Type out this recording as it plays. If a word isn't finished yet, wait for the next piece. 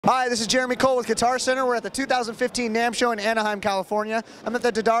Hi, this is Jeremy Cole with Guitar Center. We're at the 2015 NAMM Show in Anaheim, California. I'm at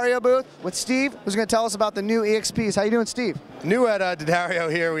the D'Addario booth with Steve, who's going to tell us about the new EXPs. How you doing, Steve? New at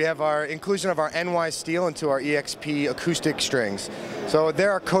D'Addario here, we have our inclusion of our NY steel into our EXP Acoustic Strings. So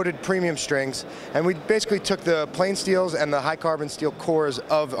they're our coated premium strings, and we basically took the plain steels and the high carbon steel cores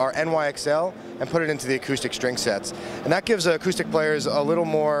of our NYXL and put it into the acoustic string sets. And that gives acoustic players a little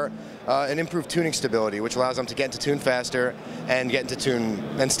more an improved tuning stability, which allows them to get into tune faster and get into tune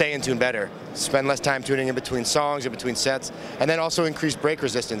and stay in tune better. Spend less time tuning in between songs, in between sets, and then also increase break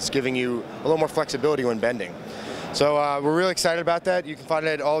resistance, giving you a little more flexibility when bending. So we're really excited about that. You can find it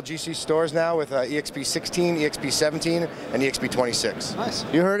at all GC stores now with EXP 16, EXP 17, and EXP 26. Nice.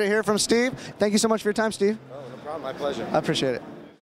 You heard it here from Steve. Thank you so much for your time, Steve. Oh, no problem. My pleasure. I appreciate it.